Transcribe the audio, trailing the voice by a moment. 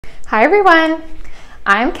Hi everyone,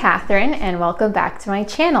 I'm Katherine and welcome back to my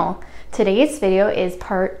channel. Today's video is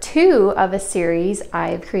part 2 of a series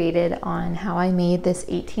I've created on how I made this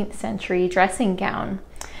 18th century dressing gown.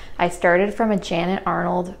 I started from a Janet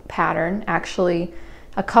Arnold pattern, actually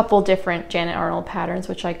a couple different Janet Arnold patterns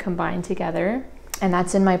which I combined together, and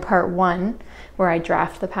that's in my part 1 where I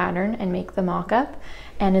draft the pattern and make the mock-up.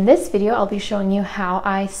 And in this video I'll be showing you how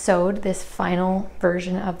I sewed this final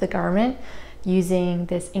version of the garment using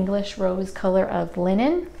this English rose color of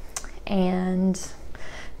linen and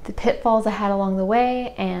the pitfalls I had along the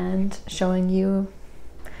way, and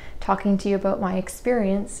talking to you about my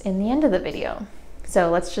experience in the end of the video.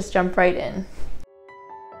 So let's just jump right in.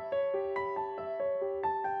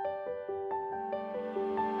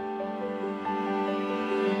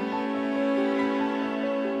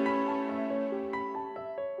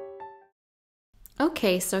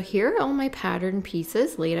 Okay, so here are all my pattern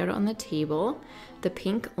pieces laid out on the table. The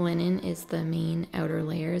pink linen is the main outer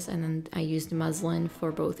layers, and then I used muslin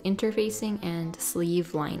for both interfacing and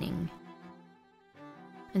sleeve lining.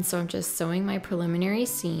 And so I'm just sewing my preliminary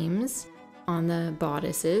seams on the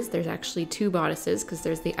bodices. There's actually 2 bodices because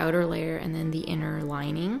there's the outer layer and then the inner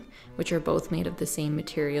lining, which are both made of the same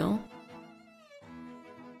material.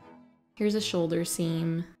 Here's a shoulder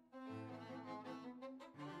seam.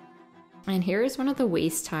 And here is one of the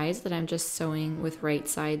waist ties that I'm just sewing with right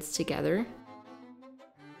sides together.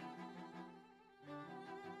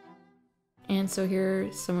 And so here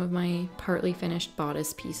are some of my partly finished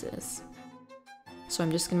bodice pieces. So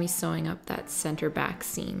I'm just going to be sewing up that center back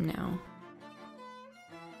seam now.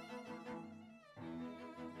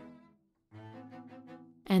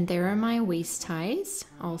 And there are my waist ties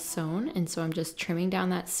all sewn, and so I'm just trimming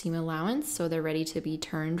down that seam allowance so they're ready to be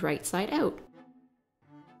turned right side out.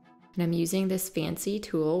 And I'm using this fancy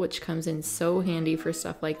tool, which comes in so handy for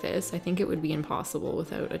stuff like this. I think it would be impossible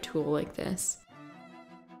without a tool like this.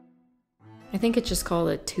 I think it's just called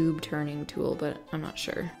a tube turning tool, but I'm not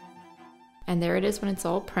sure. And there it is when it's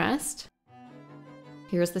all pressed.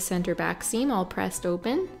 Here's the center back seam all pressed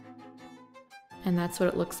open. And that's what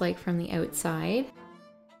it looks like from the outside.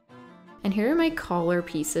 And here are my collar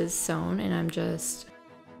pieces sewn, and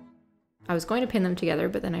I was going to pin them together,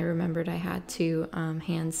 but then I remembered I had to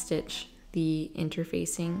hand stitch the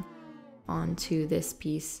interfacing onto this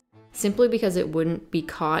piece, simply because it wouldn't be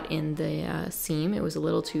caught in the seam. It was a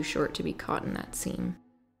little too short to be caught in that seam.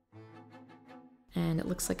 And it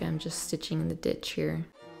looks like I'm just stitching in the ditch here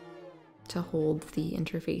to hold the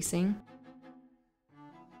interfacing.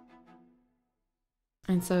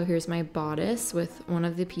 And so here's my bodice with one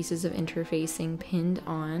of the pieces of interfacing pinned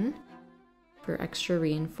on for extra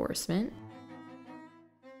reinforcement.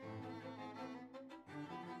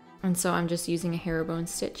 And so I'm just using a herringbone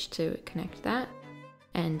stitch to connect that.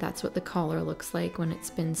 And that's what the collar looks like when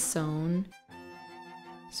it's been sewn.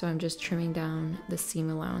 So I'm just trimming down the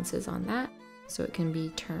seam allowances on that so it can be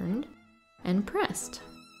turned and pressed.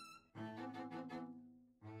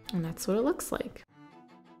 And that's what it looks like.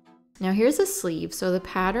 Now here's a sleeve. So the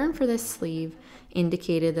pattern for this sleeve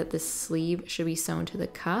indicated that the sleeve should be sewn to the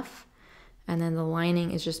cuff, and then the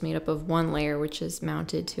lining is just made up of one layer, which is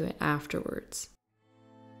mounted to it afterwards.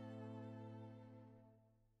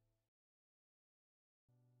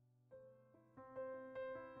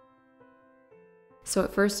 So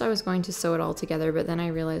at first I was going to sew it all together, but then I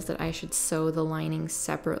realized that I should sew the lining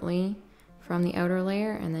separately from the outer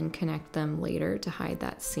layer and then connect them later to hide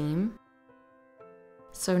that seam.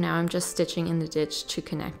 So now I'm just stitching in the ditch to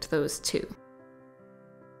connect those two.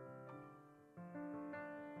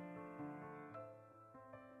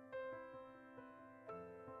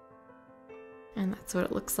 And that's what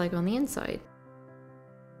it looks like on the inside.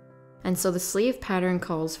 And so the sleeve pattern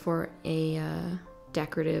calls for a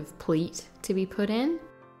decorative pleat to be put in.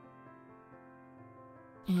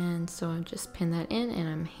 And so I just pin that in, and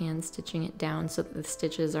I'm hand stitching it down so that the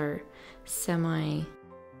stitches are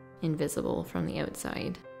semi-invisible from the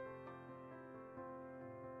outside.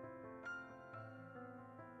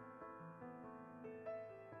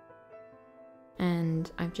 And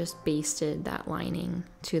I've just basted that lining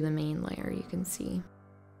to the main layer, you can see,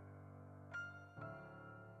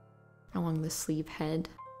 along the sleeve head.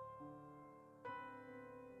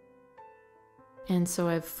 And so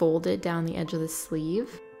I've folded down the edge of the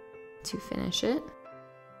sleeve to finish it.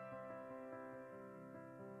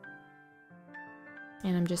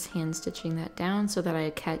 And I'm just hand stitching that down so that I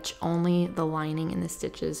catch only the lining in the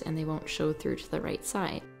stitches and they won't show through to the right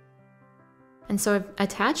side. And so I've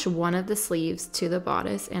attached one of the sleeves to the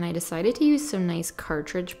bodice, and I decided to use some nice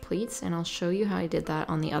cartridge pleats, and I'll show you how I did that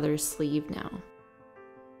on the other sleeve now.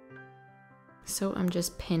 So I'm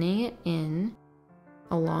just pinning it in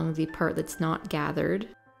along the part that's not gathered.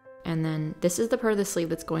 And then this is the part of the sleeve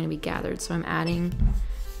that's going to be gathered. So I'm adding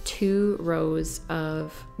 2 rows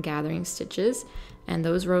of gathering stitches, and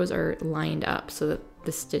those rows are lined up so that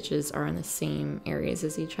the stitches are in the same areas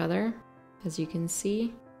as each other, as you can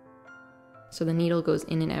see. So the needle goes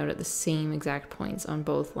in and out at the same exact points on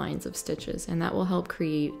both lines of stitches, and that will help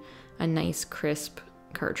create a nice crisp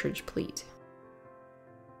cartridge pleat.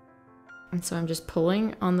 And so I'm just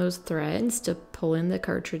pulling on those threads to pull in the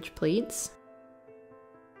cartridge pleats.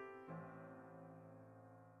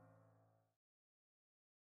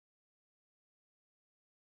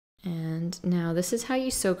 And now this is how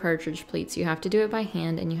you sew cartridge pleats. You have to do it by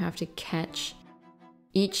hand, and you have to catch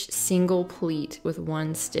each single pleat with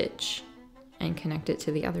 1 stitch and connect it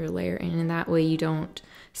to the other layer. And in that way you don't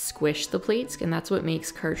squish the pleats, and that's what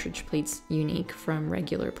makes cartridge pleats unique from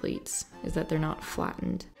regular pleats, is that they're not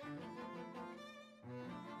flattened.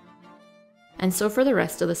 And so for the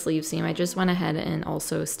rest of the sleeve seam, I just went ahead and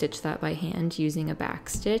also stitched that by hand using a back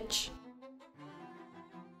stitch.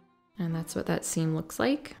 And that's what that seam looks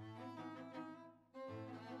like.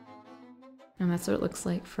 And that's what it looks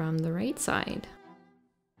like from the right side.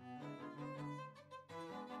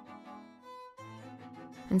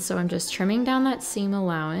 And so I'm just trimming down that seam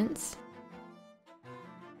allowance.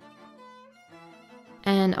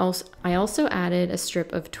 And I also added a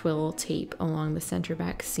strip of twill tape along the center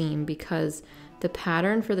back seam because the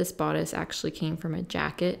pattern for this bodice actually came from a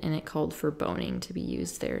jacket and it called for boning to be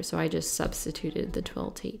used there. So I just substituted the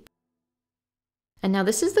twill tape. And now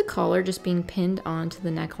this is the collar just being pinned onto the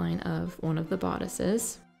neckline of one of the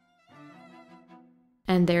bodices.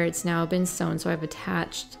 And there it's now been sewn, so I've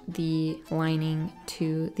attached the lining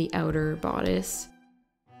to the outer bodice.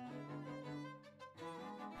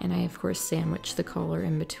 And I of course sandwiched the collar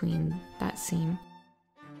in between that seam.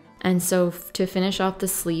 And so to finish off the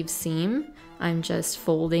sleeve seam, I'm just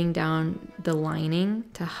folding down the lining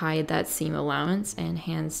to hide that seam allowance and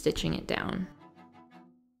hand stitching it down.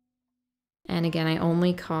 And again, I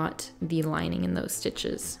only caught the lining in those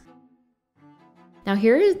stitches. Now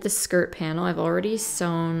here is the skirt panel. I've already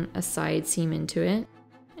sewn a side seam into it,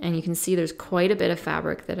 and you can see there's quite a bit of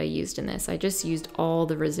fabric that I used in this. I just used all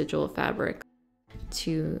the residual fabric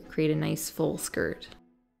to create a nice full skirt.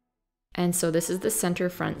 And so this is the center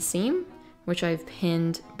front seam, which I've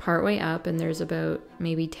pinned partway up, and there's about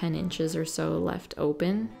maybe 10 inches or so left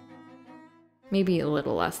open. Maybe a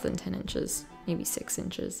little less than 10 inches, maybe 6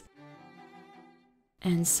 inches.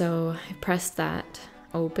 And so I pressed that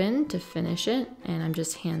open to finish it, and I'm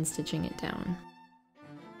just hand stitching it down.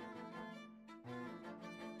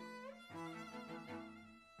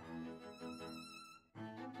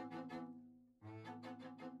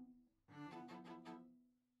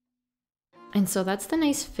 And so that's the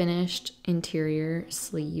nice finished interior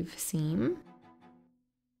sleeve seam.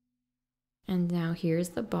 And now here's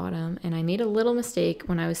the bottom, and I made a little mistake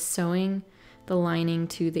when I was sewing the lining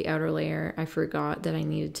to the outer layer. I forgot that I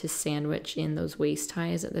needed to sandwich in those waist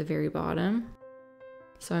ties at the very bottom.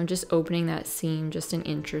 So I'm just opening that seam just an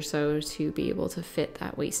inch or so to be able to fit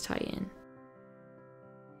that waist tie in.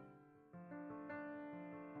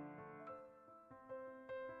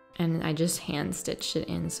 And I just hand stitched it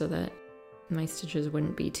in so that my stitches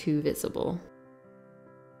wouldn't be too visible.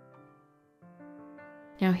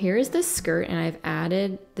 Now here is the skirt, and I've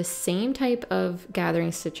added the same type of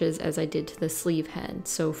gathering stitches as I did to the sleeve head,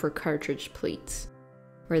 so for cartridge pleats,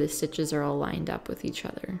 where the stitches are all lined up with each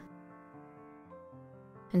other.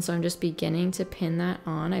 And so I'm just beginning to pin that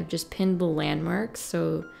on. I've just pinned the landmarks,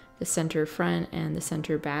 so the center front and the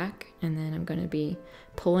center back, and then I'm going to be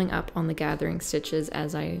pulling up on the gathering stitches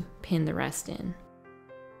as I pin the rest in.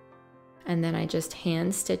 And then I just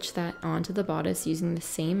hand stitch that onto the bodice using the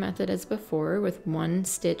same method as before, with 1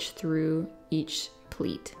 stitch through each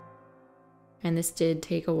pleat. And this did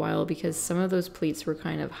take a while because some of those pleats were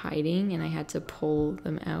kind of hiding and I had to pull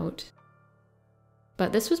them out.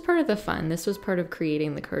 But this was part of the fun. This was part of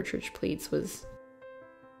creating the cartridge pleats, was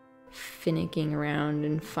finicking around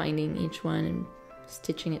and finding each one and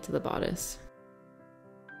stitching it to the bodice.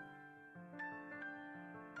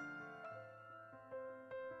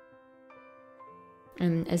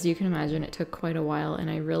 And as you can imagine, it took quite a while, and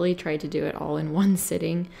I really tried to do it all in one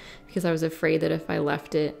sitting because I was afraid that if I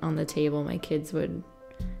left it on the table, my kids would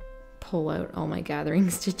pull out all my gathering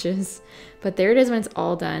stitches. But there it is when it's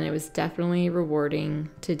all done. It was definitely rewarding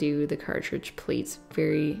to do the cartridge pleats.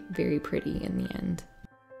 Very, very pretty in the end.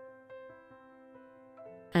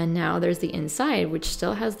 And now there's the inside, which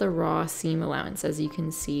still has the raw seam allowance, as you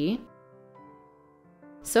can see.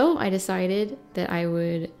 So I decided that I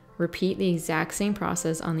would repeat the exact same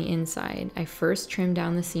process on the inside. I first trimmed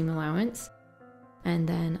down the seam allowance, and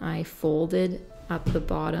then I folded up the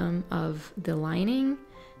bottom of the lining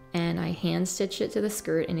and I hand stitched it to the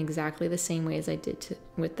skirt in exactly the same way as I did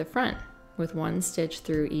with the front, with one stitch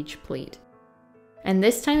through each pleat. And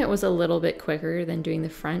this time it was a little bit quicker than doing the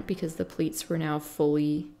front because the pleats were now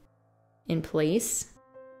fully in place.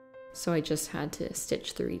 So I just had to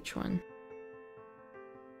stitch through each one.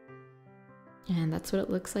 And that's what it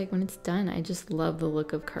looks like when it's done. I just love the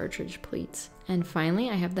look of cartridge pleats. And finally,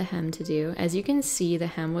 I have the hem to do. As you can see, the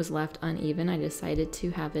hem was left uneven. I decided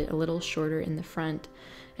to have it a little shorter in the front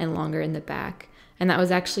and longer in the back. And that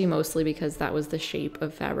was actually mostly because that was the shape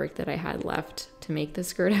of fabric that I had left to make the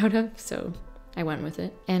skirt out of. So I went with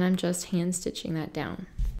it. And I'm just hand stitching that down.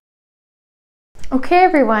 Okay,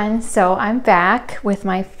 everyone. So I'm back with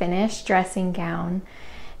my finished dressing gown.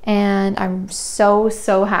 And I'm so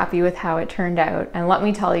happy with how it turned out. And let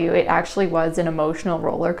me tell you, it actually was an emotional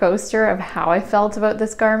roller coaster of how I felt about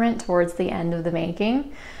this garment towards the end of the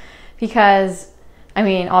making. Because, I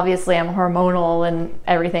mean, obviously I'm hormonal and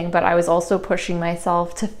everything, but I was also pushing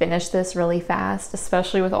myself to finish this really fast,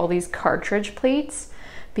 especially with all these cartridge pleats,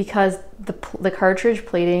 because the cartridge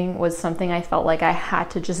pleating was something I felt like I had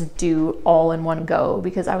to just do all in one go,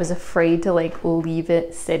 because I was afraid to like leave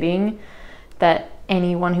it sitting, that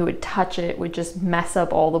anyone who would touch it would just mess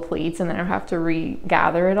up all the pleats and then I'd have to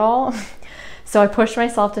regather it all. So I pushed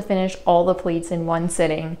myself to finish all the pleats in one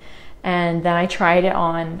sitting, and then I tried it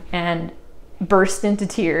on and burst into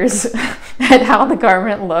tears at how the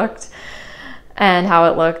garment looked and how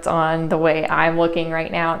it looked on the way I'm looking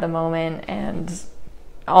right now at the moment and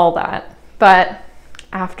all that. But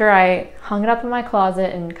after I hung it up in my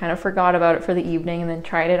closet and kind of forgot about it for the evening and then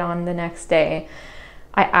tried it on the next day,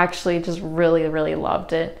 I actually just really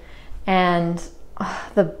loved it. And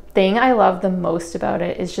the thing I love the most about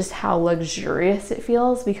it is just how luxurious it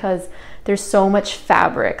feels, because there's so much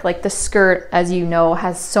fabric. Like the skirt, as you know,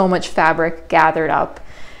 has so much fabric gathered up,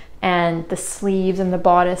 and the sleeves and the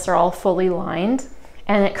bodice are all fully lined,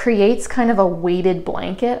 and it creates kind of a weighted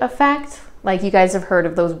blanket effect. Like you guys have heard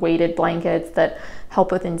of those weighted blankets that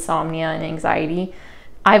help with insomnia and anxiety.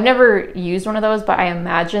 I've never used one of those, but I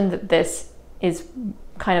imagine that this is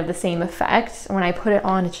kind of the same effect. When I put it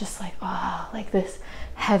on, it's just like, oh, like this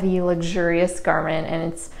heavy, luxurious garment,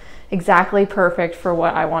 and it's exactly perfect for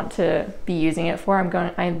what I want to be using it for.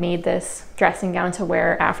 I made this dressing gown to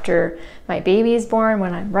wear after my baby is born,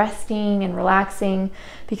 when I'm resting and relaxing,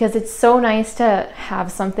 because it's so nice to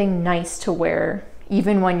have something nice to wear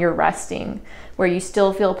even when you're resting, where you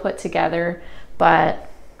still feel put together, but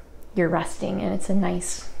you're resting, and it's a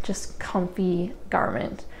nice, just comfy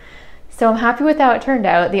garment. So I'm happy with how it turned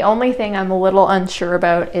out. The only thing I'm a little unsure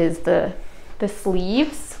about is the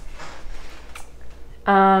sleeves.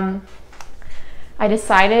 I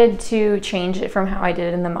decided to change it from how I did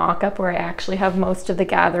it in the mock-up, where I actually have most of the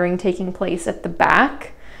gathering taking place at the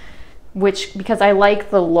back, because I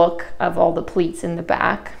like the look of all the pleats in the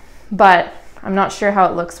back, but I'm not sure how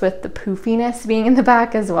it looks with the poofiness being in the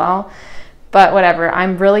back as well. But whatever,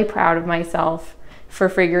 I'm really proud of myself for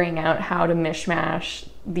figuring out how to mishmash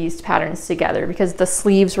these patterns together, because the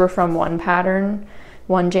sleeves were from one pattern,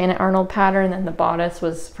 one Janet Arnold pattern, and the bodice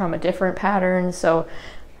was from a different pattern. So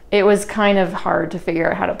it was kind of hard to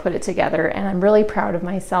figure out how to put it together, and I'm really proud of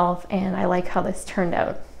myself, and I like how this turned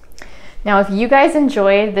out. Now, if you guys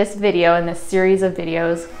enjoyed this video and this series of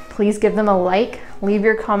videos, please give them a like, leave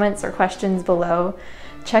your comments or questions below.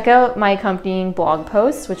 Check out my accompanying blog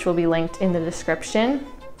posts, which will be linked in the description,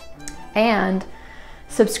 and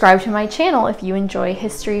subscribe to my channel if you enjoy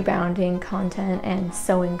history bounding content and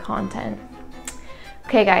sewing content.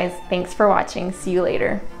 Okay guys, thanks for watching. See you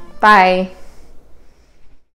later. Bye.